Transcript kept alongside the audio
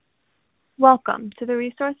Welcome to the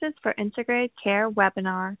Resources for Integrated Care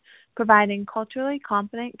webinar, providing culturally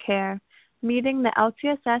competent care, meeting the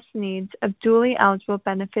LTSS needs of duly eligible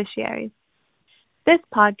beneficiaries. This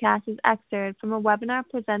podcast is excerpted from a webinar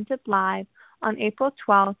presented live on April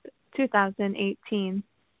 12, 2018.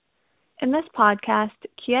 In this podcast,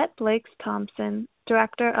 Kiet Blakes Thompson,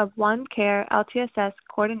 Director of One Care LTSS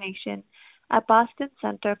Coordination at Boston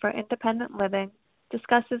Center for Independent Living,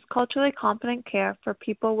 discusses culturally competent care for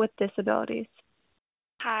people with disabilities.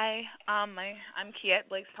 Hi, I'm Kiet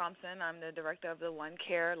Blakes Thompson. I'm the Director of the One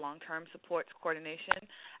Care Long-Term Supports Coordination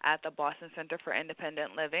at the Boston Center for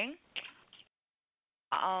Independent Living.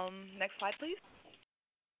 Next slide, please.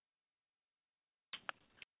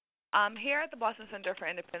 Here at the Boston Center for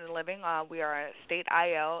Independent Living, we are a state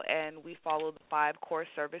IL, and we follow the 5 core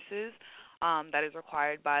services that is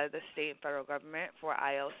required by the state and federal government for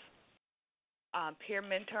ILs. Peer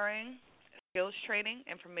mentoring, skills training,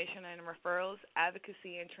 information and referrals,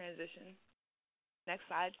 advocacy, and transition. Next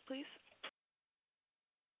slide, please.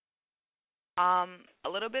 A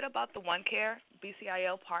little bit about the One Care.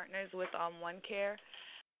 BCIL partners with One Care.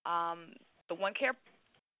 The One Care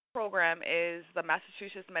program is the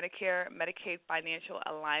Massachusetts Medicare/Medicaid Financial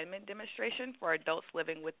Alignment Demonstration for adults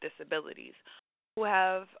living with disabilities who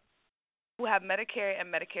have Medicare and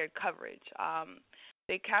Medicaid coverage.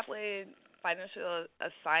 They calculated financial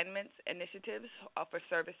assignments initiatives for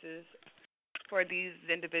services for these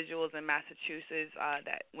individuals in Massachusetts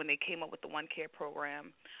that when they came up with the One Care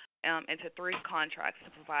program into 3 contracts to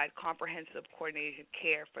provide comprehensive coordinated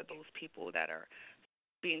care for those people that are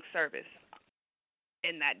being serviced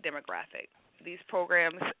in that demographic. These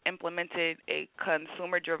programs implemented a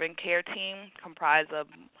consumer-driven care team comprised of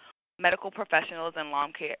medical professionals and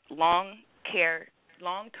long-term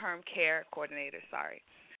care coordinators.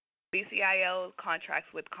 BCIL contracts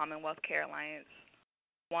with Commonwealth Care Alliance.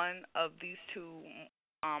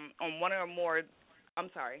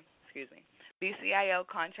 BCIL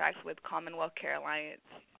contracts with Commonwealth Care Alliance,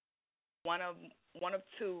 one of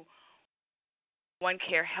 2 One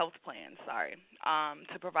Care health plans,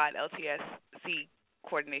 to provide LTSC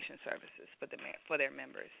coordination services for their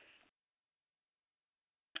members.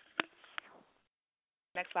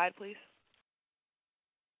 Next slide, please.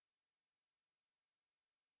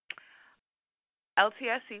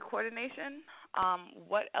 LTSC coordination.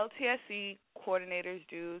 What LTSC coordinators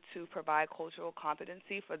do to provide cultural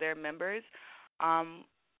competency for their members.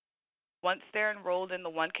 Once they're enrolled in the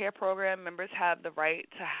One Care program, members have the right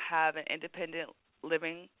to have an independent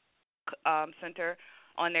living center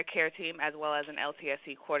on their care team as well as an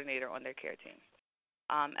LTSC coordinator on their care team.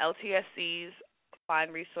 LTSCs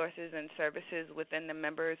find resources and services within the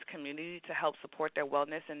members' community to help support their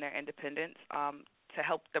wellness and their independence, to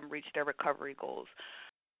help them reach their recovery goals.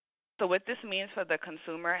 So what this means for the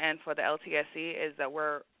consumer and for the LTSC is that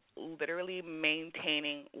we're literally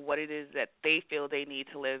maintaining what it is that they feel they need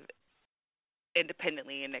to live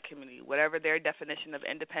independently in their community. Whatever their definition of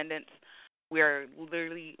independence, we are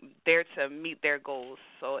literally there to meet their goals.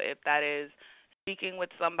 So if that is speaking with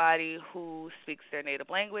somebody who speaks their native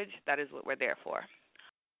language, that is what we're there for.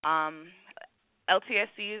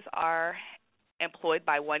 LTSCs are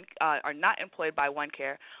not employed by One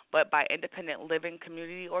Care, but by independent living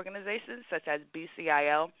community organizations such as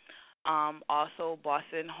BCIL. Also,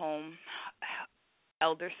 Boston Home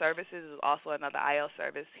Elder Services is also another IL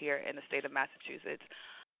service here in the state of Massachusetts.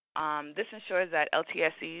 This ensures that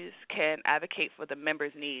LTSCs can advocate for the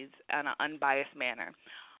members' needs in an unbiased manner.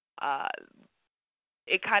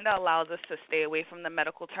 It kind of allows us to stay away from the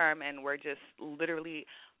medical term, and we're just literally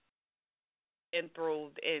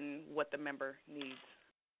enthralled in what the member needs.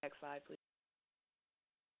 Next slide, please.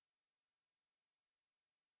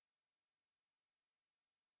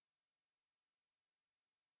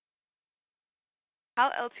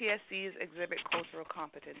 How LTSCs exhibit cultural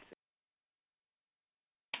competency.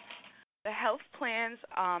 The health plans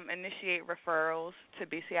initiate referrals to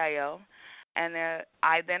BCIL, and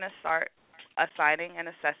I then start assigning and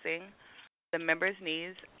assessing the member's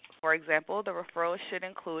needs. For example, the referral should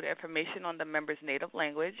include information on the member's native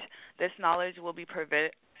language. This knowledge will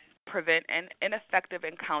prevent ineffective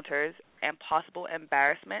encounters and possible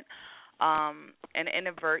embarrassment and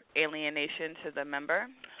inadvertent alienation to the member.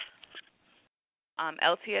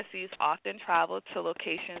 LTSCs often travel to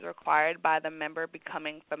locations required by the member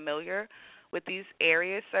becoming familiar with these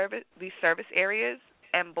service areas,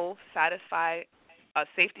 and both satisfy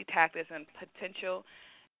safety tactics and potential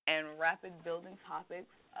and rapid building topics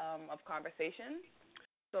of conversation.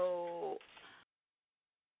 So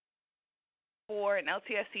for an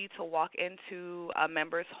LTSC to walk into a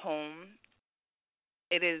member's home,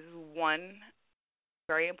 it is one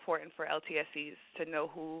very important for LTSCs to know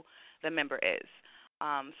who the member is.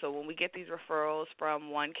 So when we get these referrals from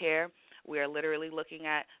One Care, we are literally looking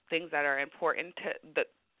at things that are important to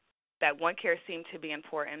that One Care seem to be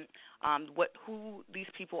important. Who these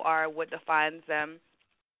people are, what defines them,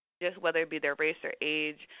 just whether it be their race, their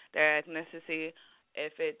age, their ethnicity,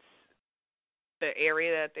 if it's the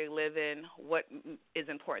area that they live in, what is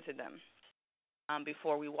important to them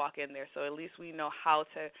before we walk in there. So at least we know how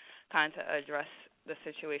to kind of address the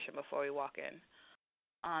situation before we walk in.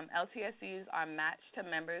 LTSCs are matched to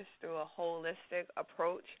members through a holistic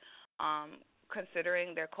approach,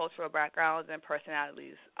 considering their cultural backgrounds and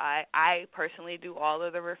personalities. I personally do all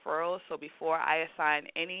of the referrals, so before I assign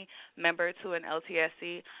any member to an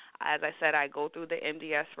LTSC, as I said, I go through the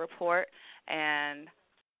MDS report and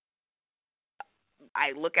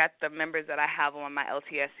I look at the members that I have on my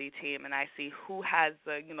LTSC team, and I see who has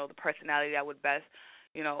the personality that would best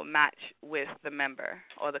match with the member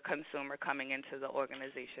or the consumer coming into the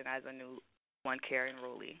organization as a new One Care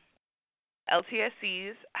enrollee.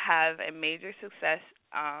 LTSCs have a major success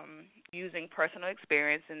using personal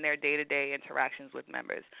experience in their day-to-day interactions with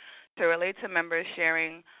members to relate to members,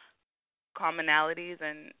 sharing commonalities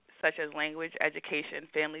and such as language, education,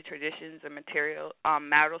 family traditions, and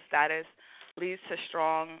marital status leads to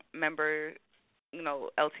strong member,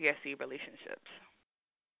 LTSC relationships.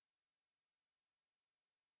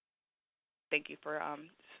 Thank you for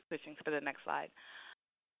switching to the next slide.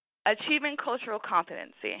 Achieving cultural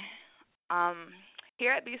competency.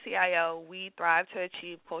 Here at BCIL, we thrive to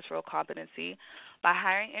achieve cultural competency by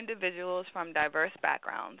hiring individuals from diverse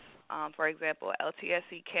backgrounds. For example,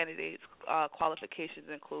 LTSC candidates' qualifications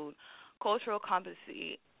include cultural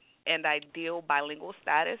competency and ideal bilingual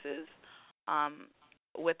statuses,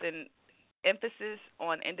 with an emphasis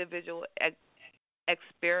on individual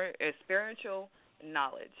experiential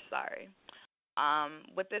knowledge.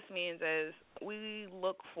 What this means is we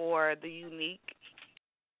look for the unique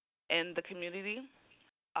in the community.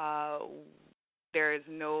 There is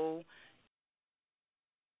no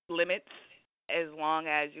limits as long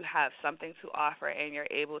as you have something to offer and you're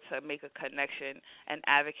able to make a connection and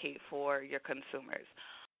advocate for your consumers.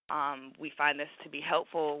 We find this to be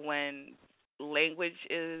helpful when language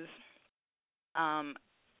is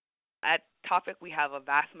at topic. We have a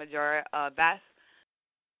vast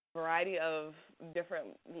variety of different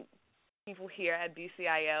people here at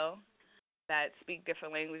BCIL that speak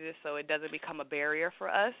different languages, so it doesn't become a barrier for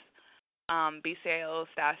us. BCIL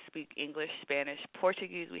staff speak English, Spanish,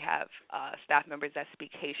 Portuguese. We have staff members that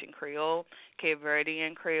speak Haitian Creole, Cape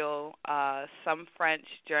Verdean Creole, some French,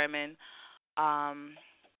 German.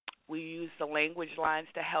 We use the language lines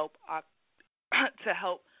to help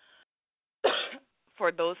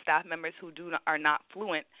for those staff members who are not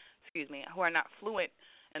fluent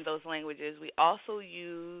in those languages. We also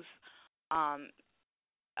use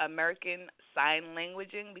American Sign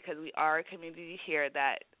Languaging because we are a community here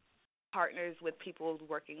that partners with people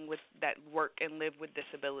that work and live with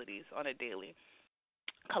disabilities on a daily.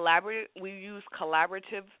 We use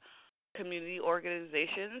collaborative community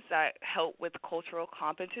organizations that help with cultural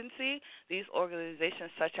competency. These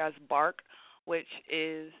organizations such as BARC, which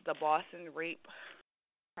is the Boston Rape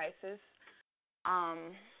Crisis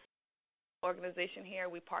organization here.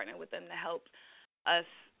 We partner with them to help us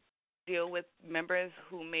deal with members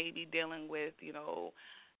who may be dealing with,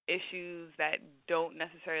 issues that don't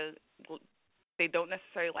necessarily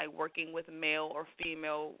like working with male or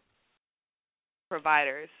female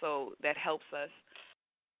providers. So that helps us.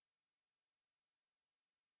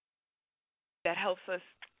 That helps us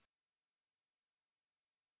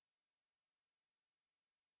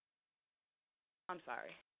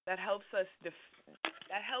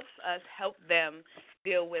help them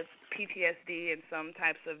deal with PTSD and some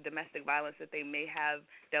types of domestic violence that they may have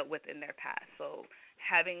dealt with in their past. So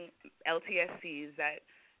having LTSCs that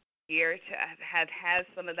gear to have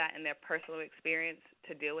some of that in their personal experience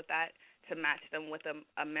to deal with that, to match them with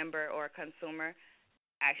a member or a consumer,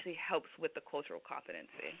 actually helps with the cultural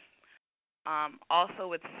competency. Also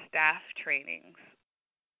with staff trainings,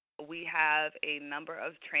 we have a number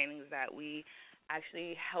of trainings that we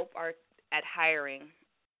actually help at hiring.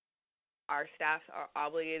 Our staffs are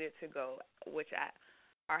obligated to go, which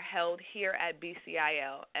are held here at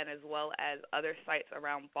BCIL and as well as other sites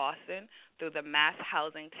around Boston through the Mass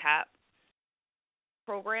Housing TAP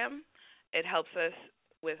program. It helps us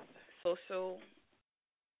with social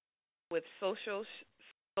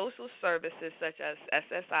services such as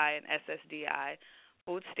SSI and SSDI,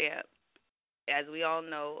 food stamp. As we all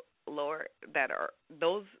know,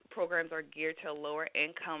 those programs are geared to lower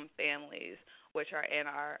income families, which are in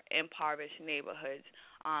our impoverished neighborhoods.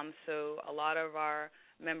 So a lot of our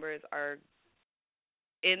members are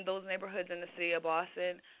in those neighborhoods in the city of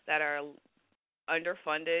Boston that are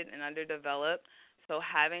underfunded and underdeveloped. So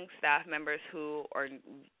having staff members who are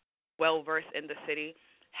well versed in the city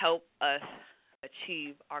help us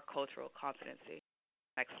achieve our cultural competency.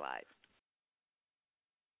 Next slide.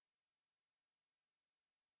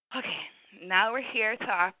 Okay, now we're here to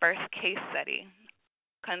our first case study.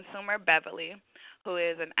 Consumer Beverly, who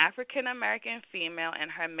is an African American female in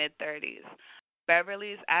her mid 30s.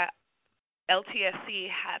 Beverly's LTSC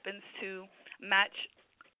happens to match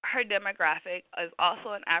her demographic, is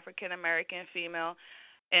also an African American female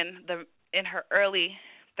in her early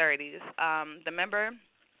 30s. The member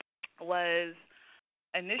was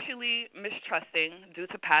initially mistrusting due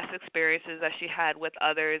to past experiences that she had with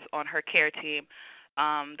others on her care team.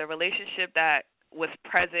 The relationship that was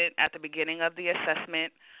present at the beginning of the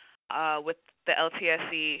assessment with the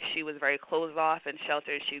LTSC, she was very closed off and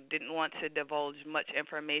sheltered. She didn't want to divulge much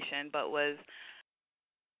information, but was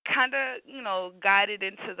kind of, guided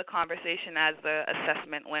into the conversation as the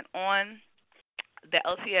assessment went on. The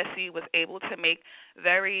LTSC was able to make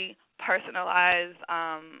very personalized,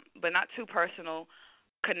 but not too personal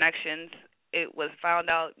connections. It was found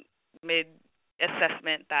out mid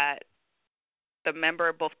assessment that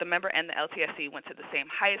both the member and the LTSC went to the same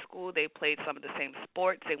high school. They played some of the same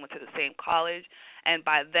sports. They went to the same college, and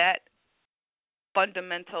by that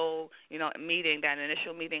fundamental, meeting, that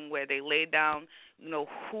initial meeting where they laid down,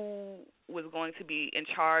 who was going to be in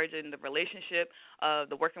charge in the relationship of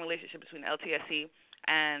the working relationship between LTSC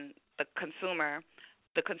and the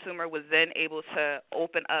consumer was then able to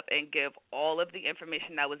open up and give all of the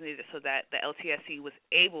information that was needed so that the LTSC was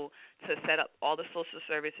able to set up all the social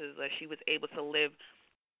services that she was able to live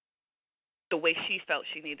the way she felt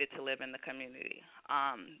she needed to live in the community.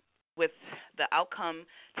 With the outcome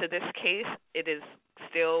to this case, it is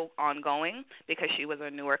still ongoing because she was a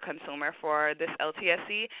newer consumer for this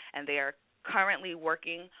LTSC, and they are currently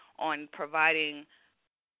working on providing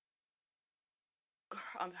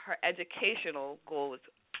her educational goals,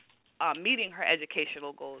 meeting her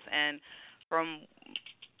educational goals. And from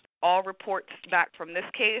all reports back from this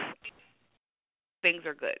case, things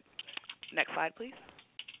are good. Next slide, please.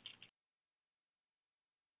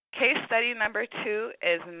 Case study number 2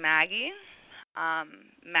 is Maggie.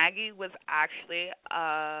 Maggie was actually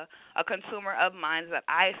a consumer of mine that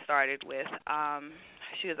I started with.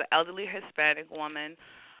 She was an elderly Hispanic woman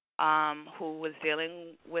who was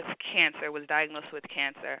dealing with cancer, was diagnosed with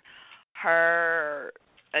cancer. Her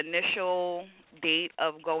initial date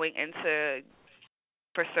of going into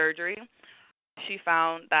for surgery, she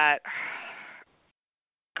found that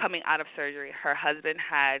coming out of surgery, her husband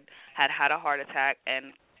had a heart attack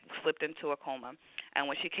and slipped into a coma. And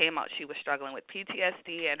when she came out, she was struggling with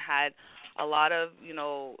PTSD and had a lot of,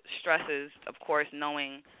 stresses, of course,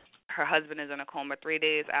 knowing her husband is in a coma. 3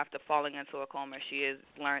 days after falling into a coma, she has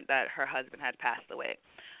learned that her husband had passed away.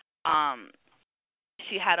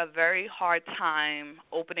 She had a very hard time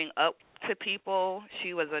opening up to people.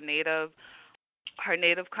 She was a native. Her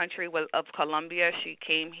native country was of Colombia. She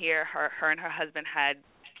came here. Her and her husband had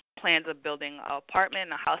plans of building an apartment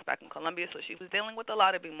and a house back in Colombia, so she was dealing with a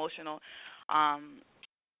lot of emotional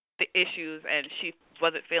the issues, and she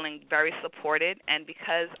wasn't feeling very supported. And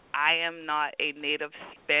because I am not a native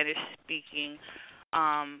Spanish-speaking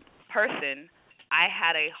person, I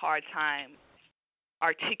had a hard time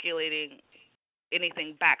articulating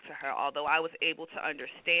anything back to her. Although I was able to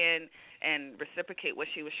understand and reciprocate what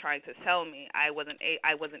she was trying to tell me, I wasn't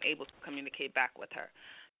able to communicate back with her.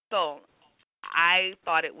 So I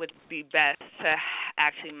thought it would be best to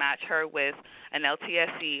actually match her with an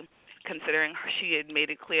LTSC, considering she had made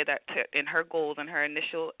it clear that in her goals and her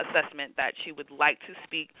initial assessment that she would like to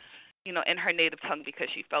speak, in her native tongue because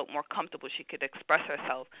she felt more comfortable, she could express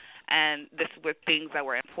herself. And this were things that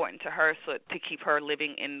were important to her, so to keep her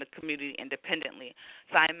living in the community independently.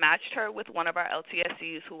 So I matched her with one of our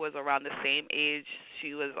LTSCs who was around the same age.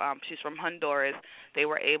 She's from Honduras. They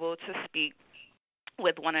were able to speak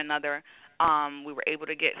with one another. We were able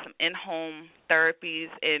to get some in-home therapies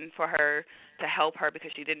in for her to help her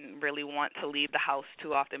because she didn't really want to leave the house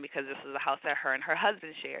too often because this is a house that her and her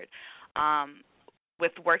husband shared.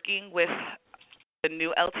 With working with the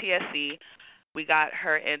new LTSC, we got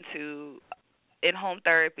her into in-home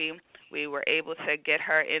therapy. We were able to get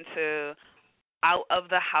her out of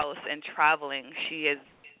the house and traveling.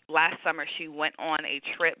 Last summer she went on a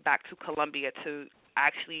trip back to Colombia to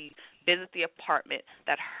actually visit the apartment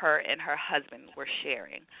that her and her husband were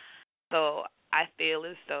sharing. So I feel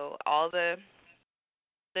as though all the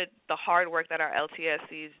hard work that our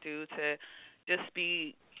LTSCs do to just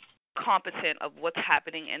be competent of what's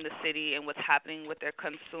happening in the city and what's happening with their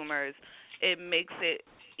consumers, it makes it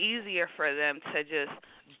easier for them to just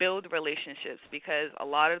build relationships, because a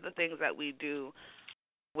lot of the things that we do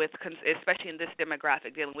with, especially in this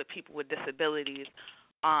demographic, dealing with people with disabilities,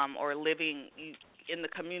 or living in the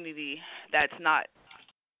community that's not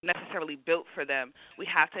necessarily built for them, we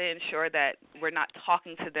have to ensure that we're not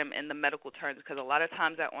talking to them in the medical terms, because a lot of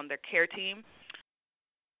times that on their care team,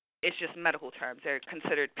 it's just medical terms. They're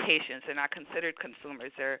considered patients. They're not considered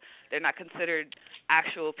consumers. They're not considered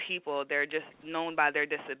actual people. They're just known by their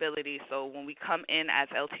disability. So when we come in as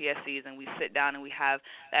LTSCs and we sit down and we have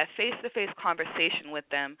that face-to-face conversation with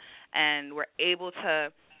them, and we're able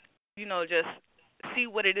to, just see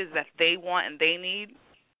what it is that they want and they need,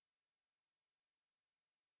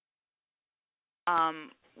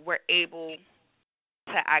 we're able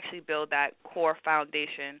to actually build that core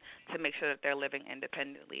foundation to make sure that they're living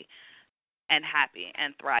independently and happy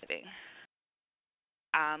and thriving.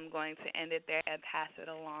 I'm going to end it there and pass it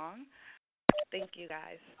along. Thank you,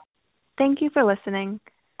 guys. Thank you for listening.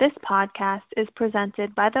 This podcast is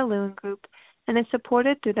presented by the Loon Group and is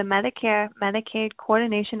supported through the Medicare/Medicaid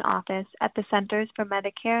Coordination Office at the Centers for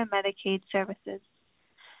Medicare and Medicaid Services.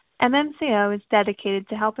 MMCO is dedicated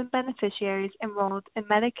to helping beneficiaries enrolled in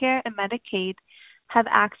Medicare and Medicaid have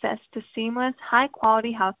access to seamless,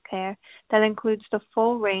 high-quality health care that includes the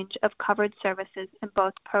full range of covered services in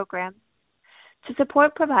both programs. To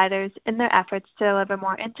support providers in their efforts to deliver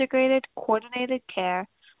more integrated, coordinated care,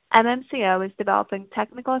 MMCO is developing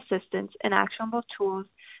technical assistance and actionable tools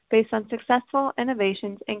based on successful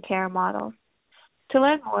innovations in care models. To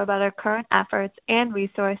learn more about our current efforts and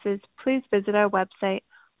resources, please visit our website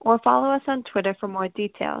or follow us on Twitter for more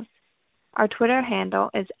details. Our Twitter handle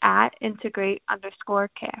is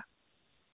 @integrate_care.